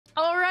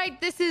right,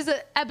 this is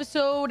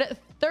episode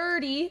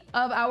 30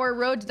 of our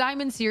Road to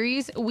Diamond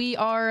series. We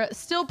are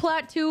still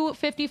plat 2,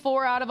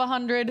 54 out of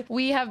 100.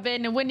 We have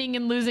been winning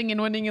and losing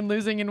and winning and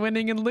losing and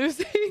winning and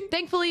losing.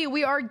 Thankfully,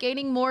 we are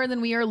gaining more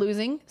than we are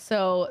losing,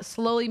 so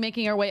slowly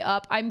making our way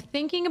up. I'm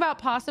thinking about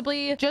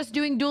possibly just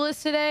doing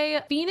duelists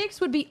today.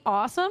 Phoenix would be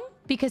awesome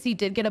because he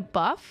did get a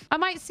buff. I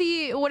might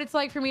see what it's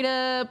like for me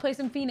to play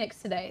some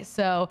Phoenix today.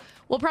 So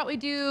we'll probably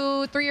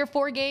do 3 or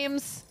 4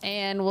 games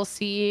and we'll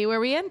see where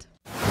we end.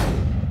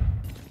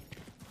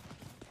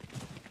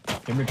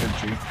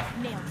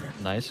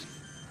 Nice.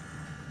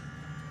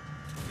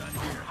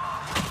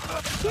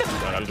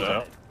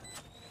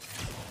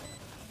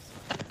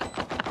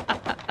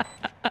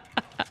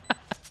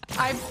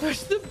 I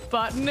pushed the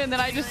button and then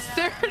I just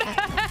stared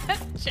at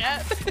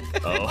chat.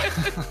 Oh.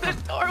 The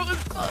door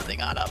was closing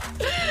on him.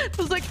 I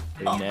was like,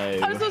 oh, no.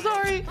 I'm so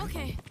sorry.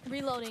 Okay,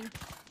 reloading.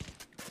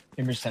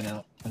 Timber's 10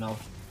 out. 10 out.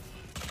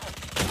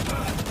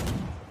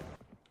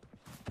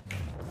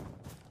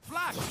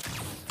 Flash.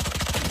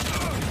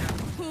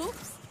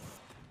 Oops.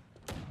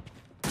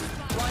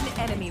 One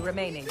enemy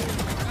remaining.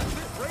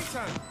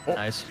 Oh.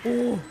 Nice.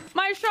 Ooh.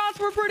 My shots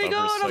were pretty good,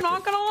 I'm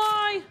not gonna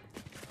lie.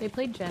 They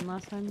played Gen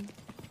last time.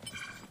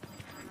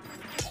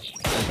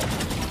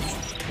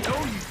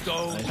 There you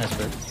go. Nice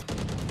bit.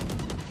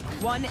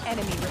 One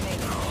enemy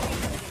remaining.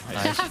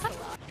 Nice.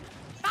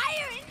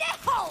 Fire in the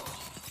hole.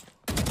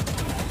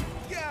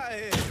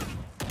 Yeah.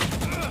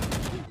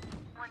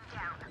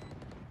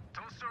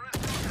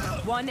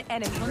 One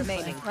enemy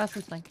remaining. Last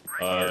one's like.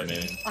 Man.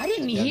 I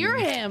didn't hear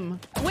him.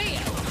 Wait,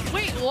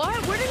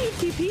 what? Where did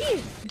he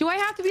TP? Do I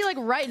have to be like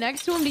right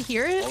next to him to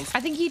hear it? I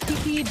think he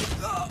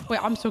TP'd. Wait,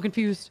 I'm so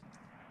confused.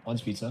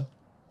 One's pizza.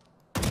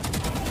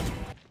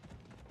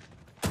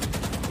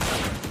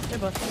 They're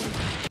both.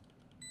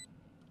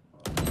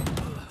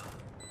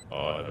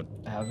 I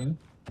have him.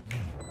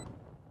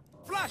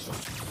 Flash.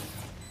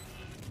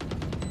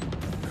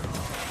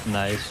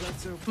 Nice.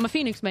 I'm a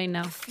Phoenix main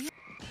now.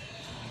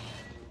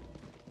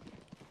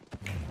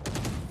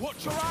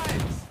 Watch your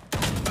eyes.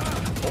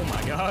 Oh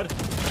my god.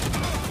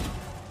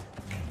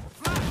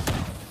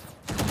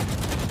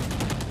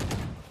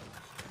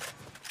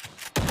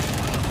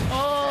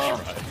 Oh,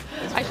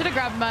 I should have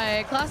grabbed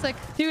my classic.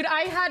 Dude,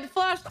 I had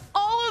flashed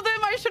all of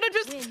them. I should have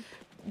just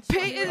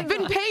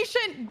been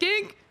patient.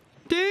 Dink,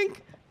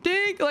 dink,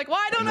 dink. Like,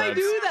 why don't I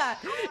do that?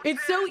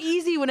 It's so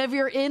easy whenever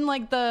you're in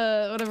like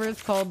the, whatever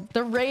it's called,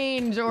 the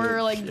range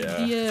or like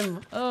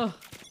DM. Oh.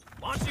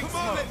 Come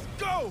on, let's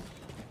go.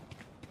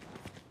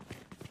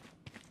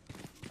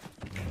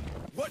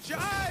 Watch your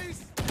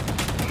eyes.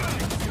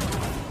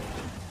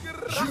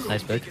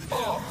 Nice pick.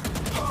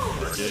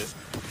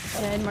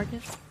 Yeah, in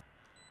market.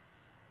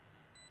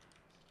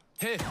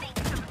 Here.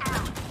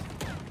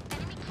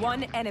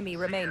 One enemy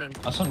remaining.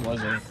 Last one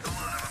was it.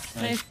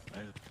 Nice.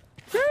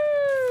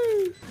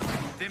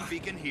 Dim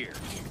beacon here.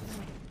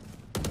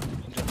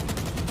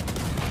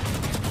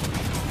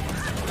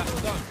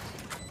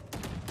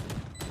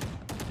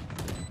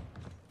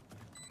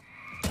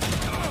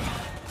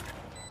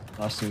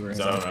 Last two were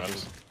in.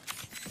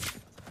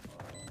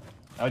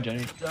 Oh,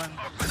 Jenny. Done.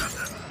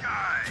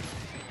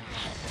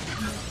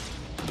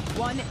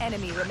 One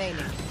enemy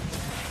remaining.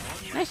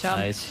 Nice job.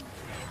 Nice.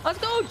 Let's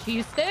go,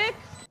 cheese stick.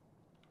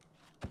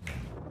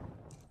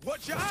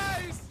 Watch your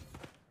eyes.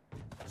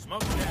 Smoke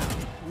down.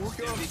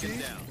 Dim beacon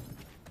down.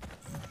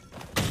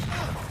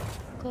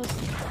 Close.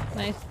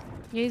 Nice.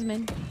 Gaze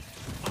mid.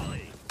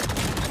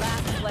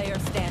 Last player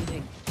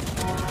standing.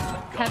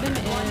 Heaven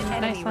One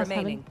and enemy nice last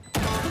remaining.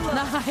 heaven.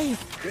 Nice.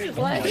 Let's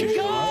go, Some things you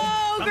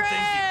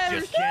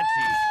Grace. just can't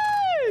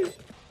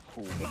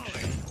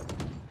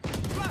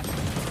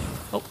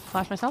Oh,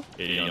 flash myself.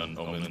 80 on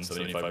Omen,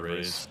 75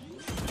 raise.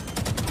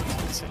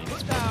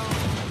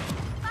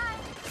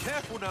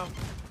 Careful now.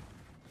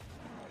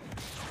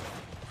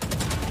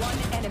 One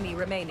enemy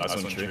remaining.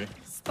 That's one tree.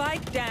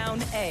 Spike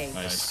down A.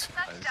 Nice.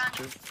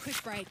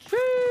 Quick break.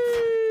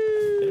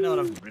 You know what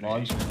I'm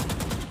Logs.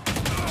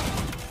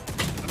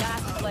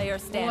 Last player Oh, I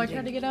standing.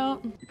 tried to get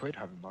out. You played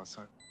Heaven last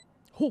time.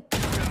 Oh.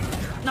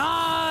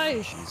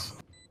 Nice.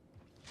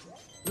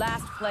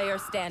 Last player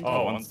standing.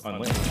 Oh, on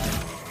lane.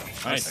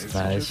 Nice.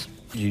 Nice.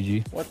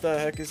 GG. What the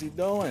heck is he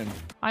doing?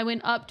 I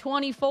went up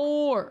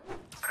 24.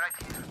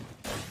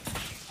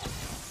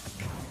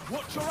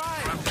 Watch your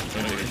eyes.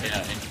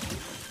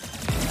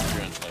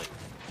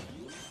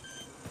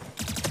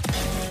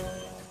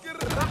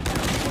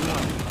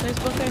 There's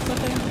both there, both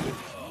there.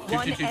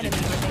 One enemy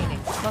remaining.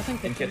 Nothing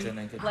In 50. kitchen,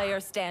 in kitchen. Player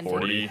standing.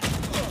 40.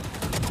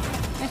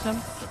 Nice job.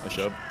 Push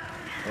up.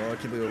 Oh, I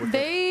can't believe it.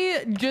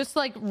 They just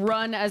like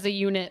run as a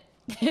unit.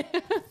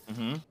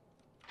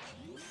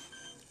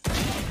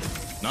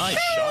 Nice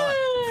shot.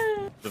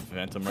 The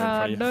Phantom right in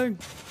front of you. No.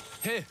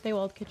 Here. They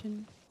walled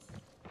kitchen.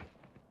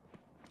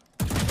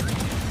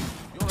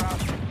 You're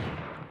out.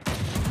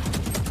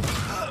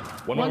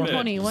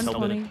 120,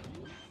 120.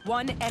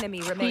 One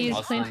enemy remaining.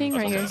 He's planting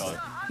right here.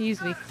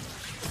 He's weak.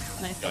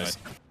 Nice. Guys,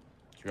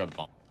 you got the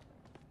bomb.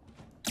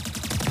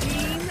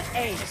 Team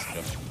Ace.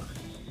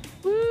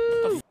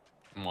 Woo!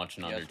 I'm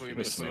watching under.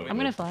 I'm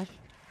gonna flash.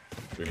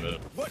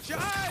 Watch your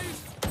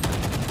eyes!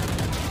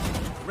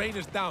 Rain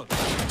is down.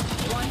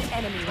 One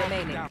enemy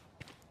remaining.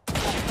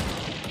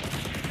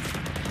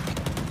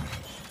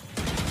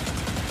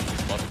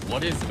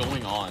 What is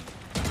going on?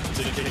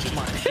 She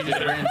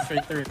just ran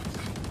straight through.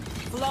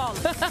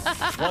 Flawless.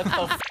 What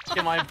the f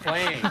am I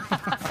playing?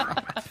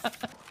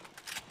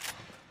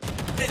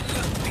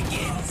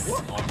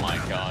 Oh my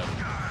god.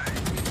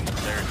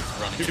 They're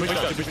just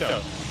running. Push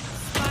down.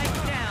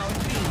 Spike down.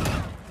 B.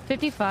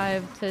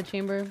 55 to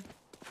chamber.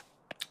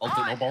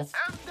 Ultimate no balls.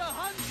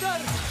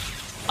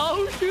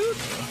 Oh shoot!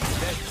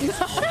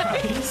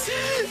 Nice.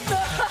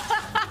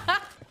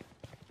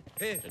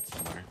 It's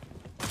somewhere.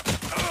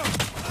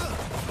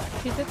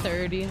 He's at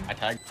 30. I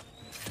tagged.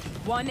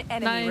 One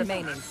enemy Nice.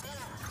 remaining.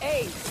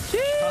 Eight.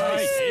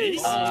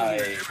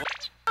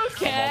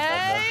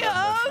 Okay,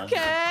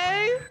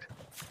 okay.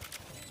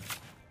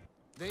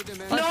 They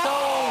demand. Let's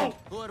go.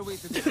 Who are we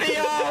to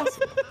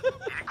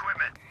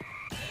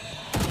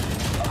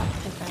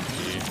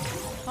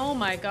Oh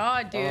my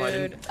god,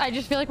 dude. I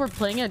just feel like we're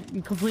playing a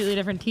completely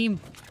different team.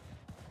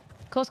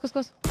 Close, close,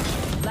 close.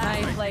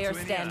 Last player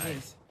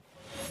standing.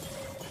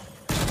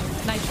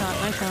 Nice shot,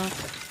 nice shot.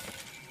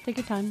 Take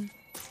your time.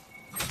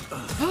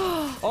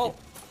 Oh.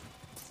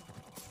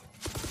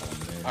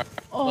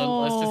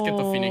 Let's just get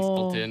the Phoenix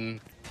built in.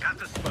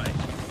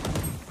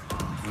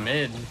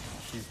 Mid.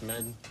 She's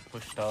mid.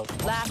 Pushed up.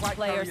 Last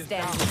player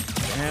standing.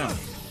 Damn.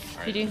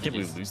 GG. Can't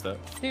believe we lose that.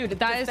 Dude,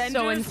 that is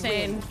so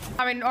insane.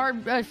 I mean, our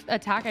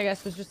attack, I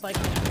guess, was just like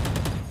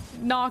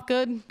not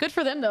good. Good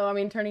for them though. I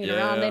mean, turning it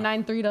around. They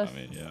 9-3'd us. I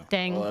mean, yeah.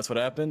 Dang. Well, that's what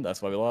happened.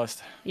 That's why we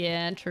lost.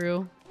 Yeah,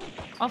 true.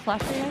 I'll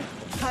flash for you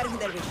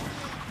guys.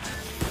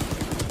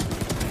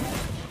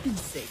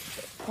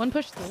 One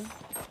push through.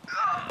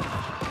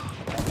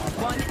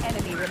 One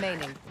enemy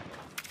remaining.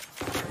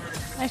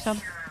 Nice job.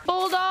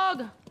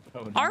 Bulldog!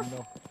 Arf!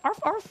 Arf,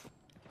 arf!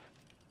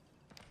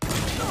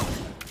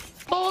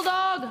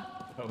 Bulldog!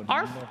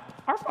 Arf!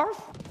 Arf, arf!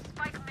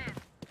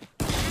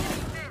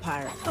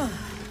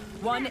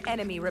 One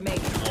enemy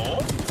remaining.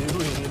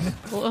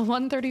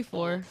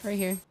 134, right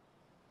here.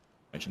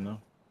 Mention though.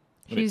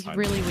 She's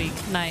really weak.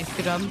 Nice,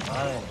 good job.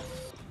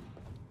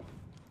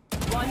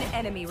 One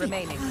enemy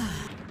remaining.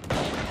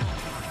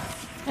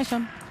 Nice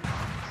job.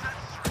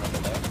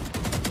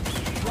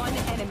 One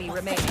enemy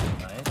remaining.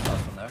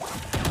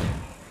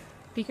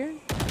 Beaker?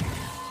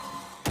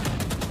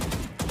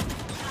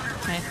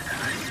 Nice.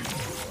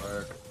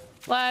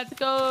 Let's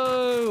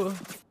go!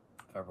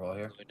 Purple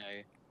here.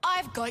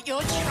 I've got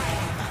your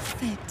track.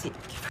 Pathetic.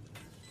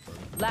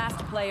 Last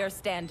player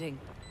standing.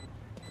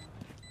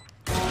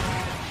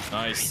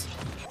 Nice.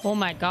 Oh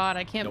my god,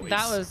 I can't.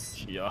 That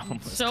was Yeah,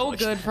 so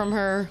good from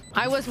her.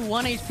 I was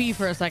 1 HP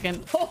for a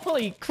second.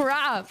 Holy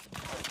crap!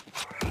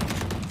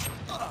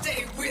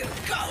 They will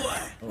go.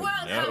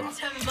 Welcome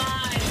to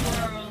my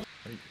world.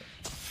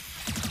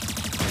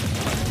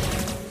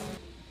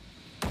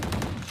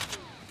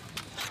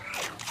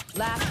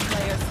 Last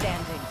player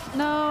standing.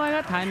 No, I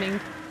got timing.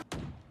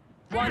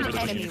 One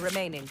enemy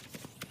remaining.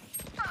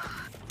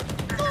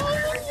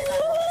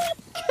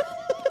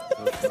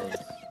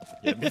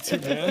 Yeah, me too,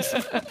 man.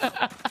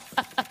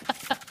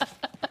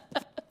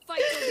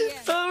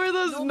 What were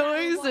those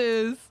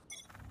noises?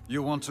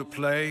 You want to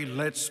play?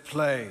 Let's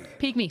play.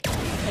 Peek me.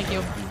 Thank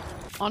you.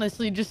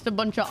 Honestly, just a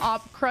bunch of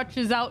op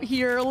crutches out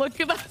here.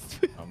 Look at us.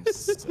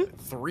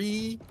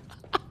 3.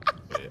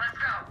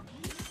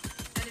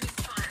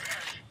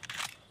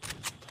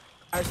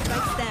 Our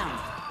spikes down.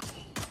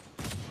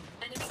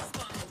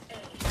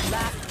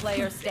 Last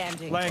player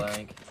standing.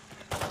 Blank.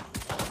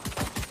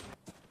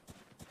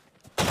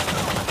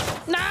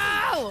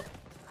 No!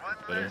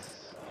 Better.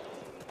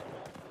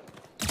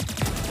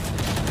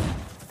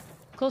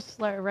 Close,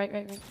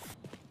 right.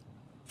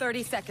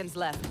 30 seconds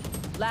left.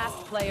 Last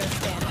player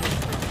standing.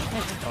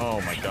 Oh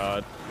my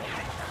god.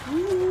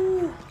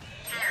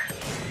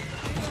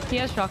 He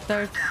has shock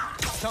darts.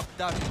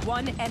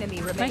 One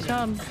enemy remaining. Nice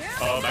job.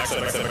 Oh,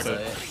 backside.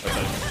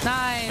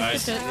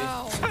 Nice. Good shit.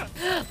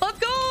 Let's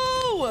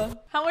go!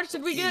 How much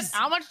did we get?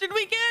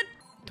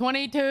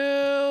 22.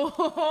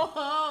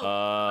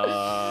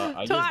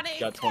 I 20. just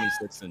got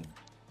 26 and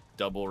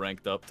double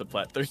ranked up to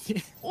plat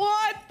 13.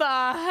 What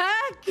the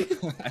heck?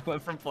 I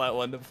went from plat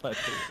 1 to plat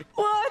 3.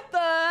 What the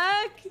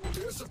heck?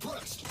 He's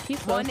close.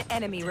 One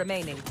enemy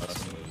remaining.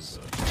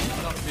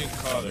 Not being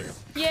caught.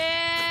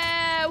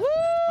 Yeah! Woo!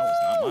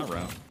 That was not my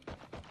round.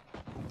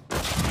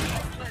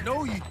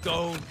 No, you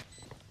don't.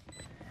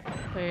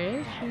 Where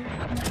is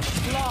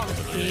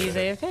she? He's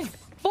AFK.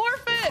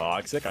 Forfeit!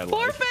 Toxic, I like.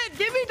 Forfeit!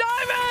 Give me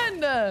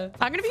diamond!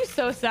 I'm gonna be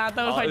so sad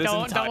though if I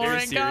don't double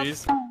rank up.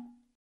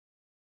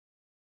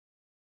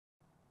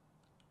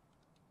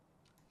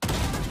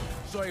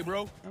 Sorry,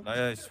 bro.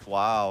 Nice.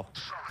 Wow.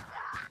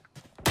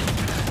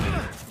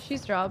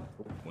 She's dropped.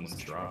 One's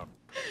drop.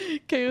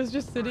 Kay was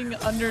just sitting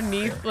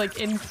underneath,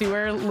 like in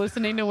sewer,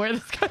 listening to where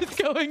this guy's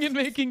going and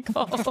making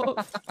calls.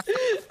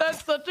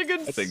 That's such a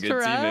good That's a good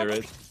strat. teammate,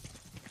 right?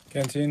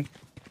 Canteen.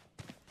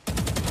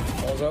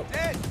 Balls up.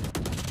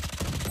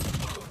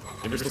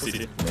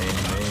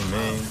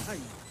 Main.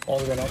 All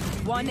the way up.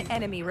 One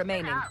enemy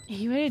remaining.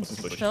 He waited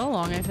so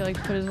long, I feel like,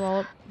 to put his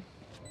wall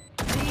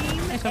up.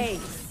 Team Nice one.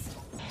 Ace.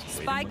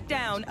 Spike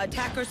down,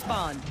 attacker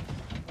spawn.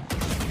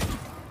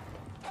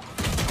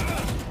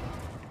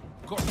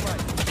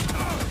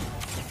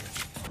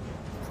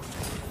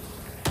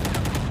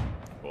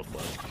 Both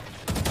left.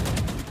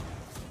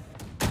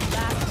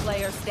 Last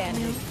player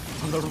standing.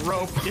 On the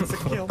rope gets a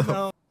kill.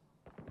 No.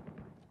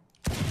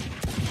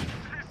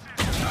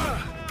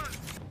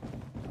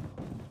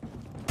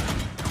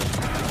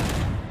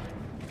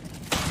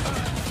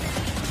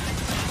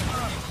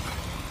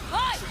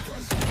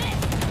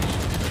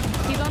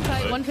 He's on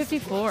site,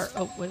 154.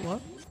 Oh, wait,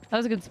 what? That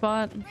was a good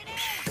spot.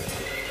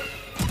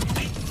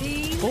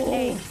 Team Oh,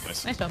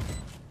 Ace. nice job.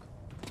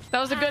 That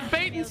was a good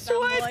bait and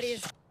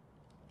switch.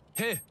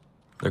 Hey.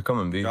 They're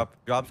coming B. Drop's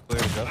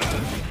clear. Drop's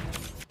clear.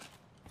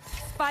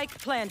 Spike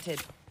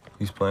planted.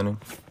 He's planning.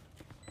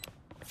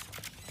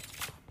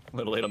 A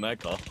little late on that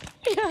call.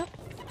 Yeah.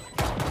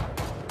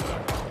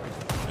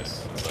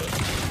 Nice.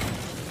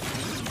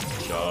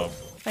 Good job.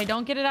 If I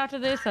don't get it after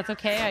this, that's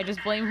okay. I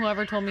just blame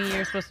whoever told me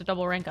you're supposed to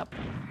double rank up.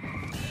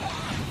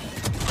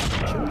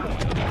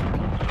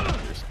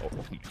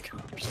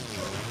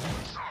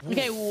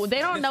 Okay, well, they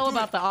don't know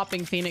about the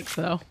opping Phoenix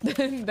though.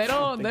 they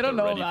don't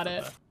know about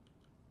it.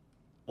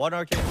 One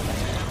arcade.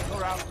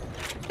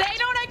 They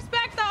don't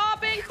expect the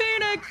opping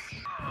Phoenix.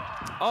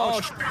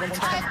 Oh,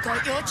 I've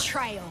got your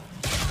trail.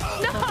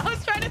 No, I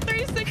was trying to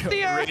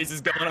 360 her. Raze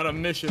is going on a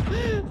mission.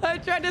 I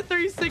tried to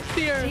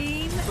 360 her.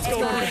 Team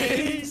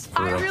Ace.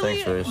 I Yeah,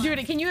 really, thanks, Raze.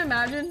 dude, can you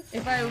imagine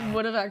if I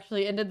would have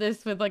actually ended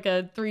this with like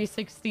a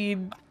 360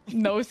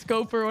 no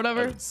scope or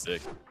whatever? That's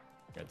sick.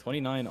 Got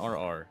 29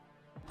 RR.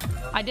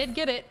 I did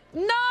get it.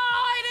 No,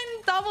 I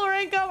didn't double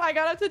rank up. I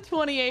got up to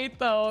 28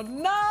 though.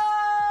 No.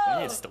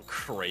 It's still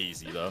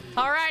crazy though.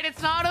 All right,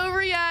 it's not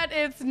over yet.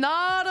 It's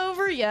not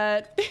over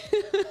yet.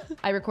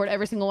 I record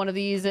every single one of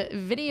these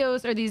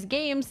videos or these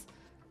games.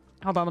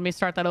 Hold on, let me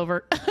start that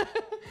over.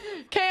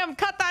 Cam,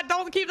 cut that.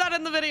 Don't keep that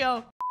in the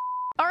video.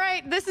 All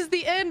right, this is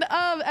the end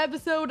of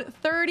episode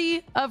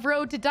 30 of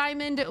Road to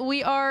Diamond.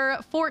 We are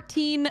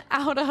 14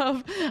 out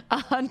of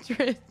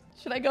 100.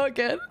 Should I go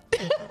again?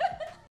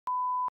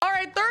 All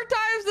right, third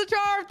time's the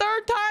charm.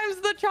 Third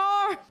time's the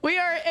charm. We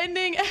are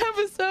ending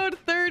episode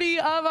 30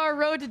 of our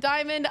Road to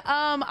Diamond.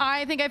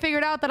 I think I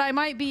figured out that I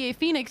might be a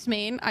Phoenix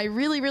main. I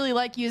really, really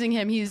like using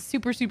him. He's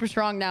super, super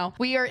strong now.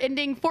 We are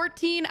ending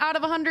 14 out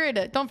of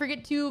 100. Don't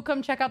forget to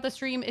come check out the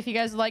stream if you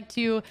guys would like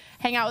to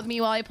hang out with me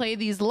while I play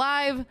these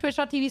live.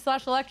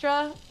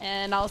 Twitch.tv/Electra.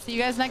 And I'll see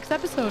you guys next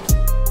episode.